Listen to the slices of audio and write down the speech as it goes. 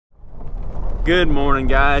Good morning,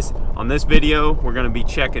 guys. On this video we're going to be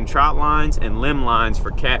checking trot lines and limb lines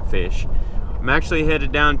for catfish. I'm actually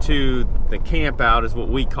headed down to the camp out, is what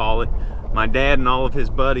we call it. My dad and all of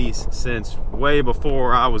his buddies, since way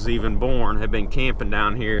before I was even born, have been camping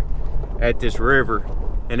down here at this river.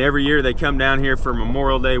 And every year they come down here for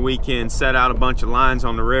Memorial Day weekend, set out a bunch of lines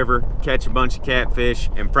on the river, catch a bunch of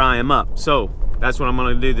catfish, and fry them up. So that's what I'm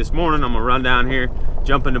going to do this morning. I'm going to run down here,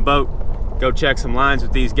 jump in the boat, go check some lines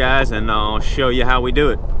with these guys, and I'll show you how we do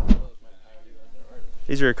it.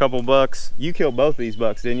 These are a couple bucks. You killed both these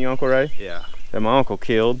bucks, didn't you, Uncle Ray? Yeah. That my uncle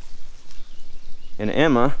killed. And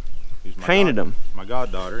Emma painted them. My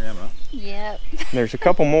goddaughter, Emma. Yep. There's a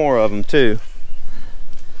couple more of them too.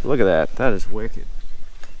 Look at that. That is wicked.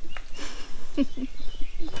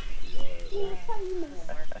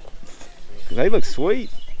 They look sweet.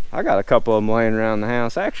 I got a couple of them laying around the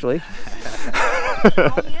house, actually.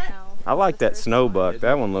 I like that snow buck.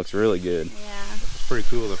 That one looks really good. Yeah. It's pretty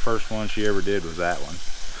cool. The first one she ever did was that one.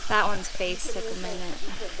 That one's face took a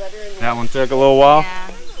minute. That one took a little while?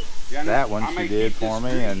 Yeah. That one she did for me,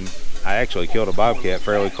 and I actually killed a bobcat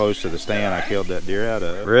fairly close to the stand I killed that deer out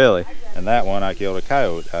of. Really? And that one I killed a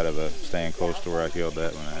coyote out of a stand close to where I killed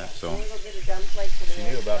that one at. So she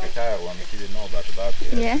knew about the coyote one, but she didn't know about the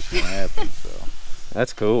bobcat. Yeah. What happened, so.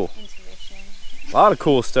 That's cool. Intuition. A lot of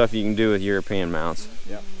cool stuff you can do with European mounts.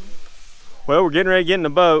 Yep. Well, we're getting ready to get in the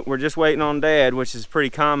boat. We're just waiting on Dad, which is a pretty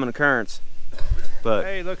common occurrence. But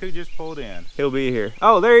Hey, look who just pulled in. he'll be here.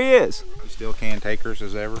 Oh, there he is. You still can takers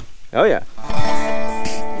as ever? Oh, yeah.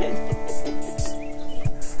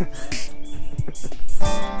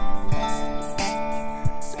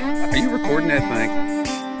 Are you recording that thing?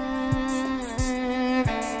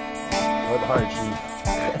 What hard she?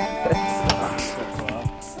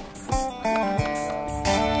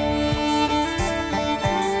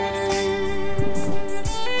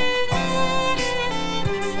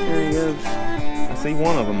 There he is. I see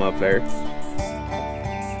one of them up there.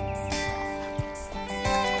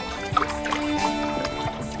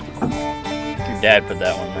 Your dad put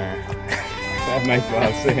that one there. That makes a lot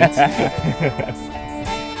of sense.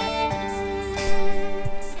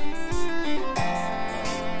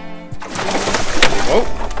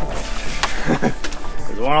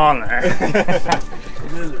 There's one on there.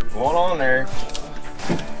 One on there.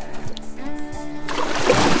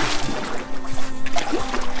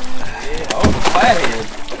 Oh, flathead.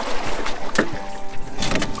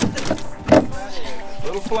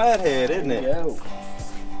 Little flathead, isn't it?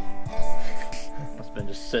 It's been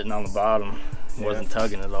just sitting on the bottom. Wasn't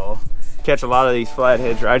tugging at all. Catch a lot of these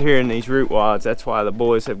flatheads right here in these root wads. That's why the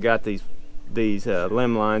boys have got these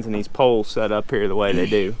limb lines and these poles set up here the way they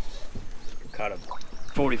do. Caught a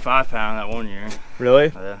 45 pound that one year.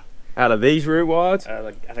 Really? Yeah. Out of these root wads?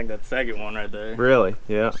 I think that second one right there. Really?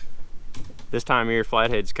 Yeah. This time of year,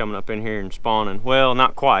 flatheads coming up in here and spawning. Well,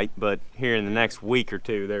 not quite, but here in the next week or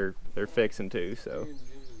two, they're fixing to. So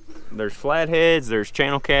there's flatheads. There's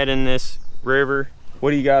channel cat in this river.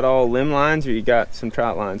 What do you got? All limb lines, or you got some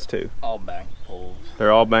trot lines too? All bank poles.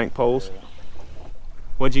 They're all bank poles.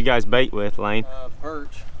 What'd you guys bait with, Lane?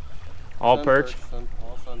 Perch. All Sun perch?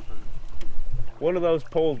 All sun perch. What are those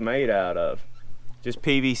poles made out of? Just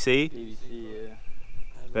PVC? PVC, yeah.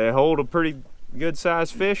 They hold a pretty good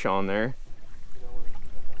sized fish on there.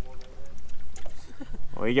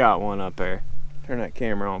 Well, you got one up there. Turn that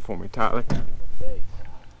camera on for me, Tyler.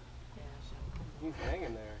 He's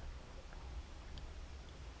hanging there.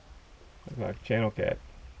 Looks like a channel cat.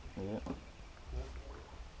 Yeah.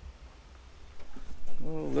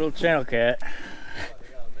 Oh, little channel cat.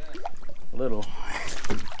 Little.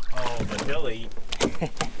 Oh, but he'll eat.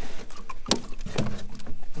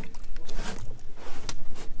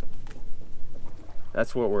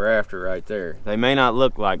 That's what we're after right there. They may not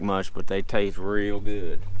look like much, but they taste real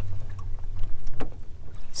good.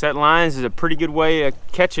 Set lines is a pretty good way of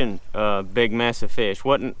catching a big mess of fish.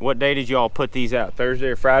 What day did you all put these out? Thursday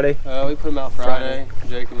or Friday? We put them out Friday.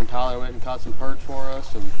 Jacob and Tyler went and caught some perch for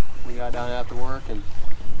us, and we got down after work and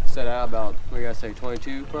set out about, we gotta say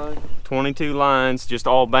 22 probably? 22 lines, just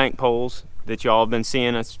all bank poles that y'all have been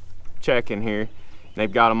seeing us checking here.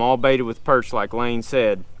 They've got them all baited with perch like Lane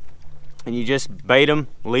said. And you just bait them,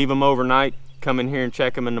 leave them overnight, come in here and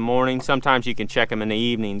check them in the morning. Sometimes you can check them in the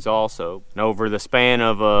evenings also. And over the span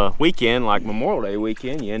of a weekend, like Memorial Day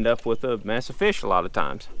weekend, you end up with a mess of fish a lot of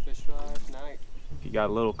times. Fish fry tonight. If you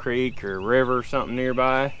got a little creek or river or something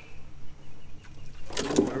nearby.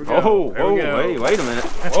 Oh, wait a minute.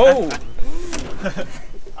 Whoa!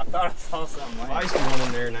 I thought I saw something. Feisty one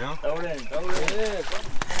in there now. Throw it in, throw it in.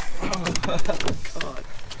 God.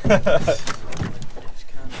 It's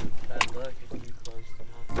kind of bad luck if you close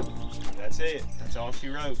enough. That's it. That's all she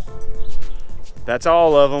wrote. That's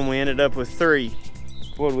all of them. We ended up with 3.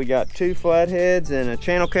 What, we got 2 flatheads and a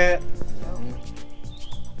channel cat?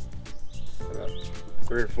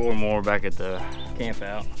 3 or 4 more back at the camp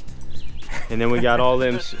out. And then we got all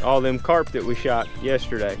them carp that we shot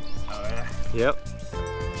yesterday. Oh yeah. Yep.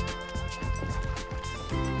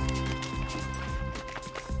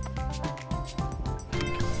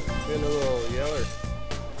 Getting a little yeller.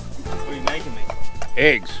 What are you making me?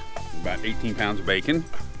 Eggs, about 18 pounds of bacon,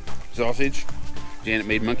 sausage. Janet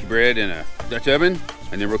made monkey bread in a Dutch oven,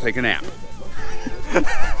 and then we'll take a nap.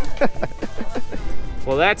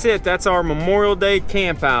 Well, that's it. That's our Memorial Day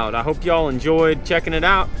camp out. I hope y'all enjoyed checking it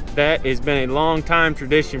out. That has been a long time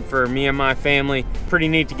tradition for me and my family. Pretty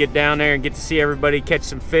neat to get down there and get to see everybody catch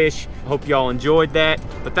some fish. Hope y'all enjoyed that.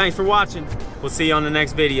 But thanks for watching. We'll see you on the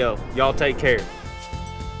next video. Y'all take care.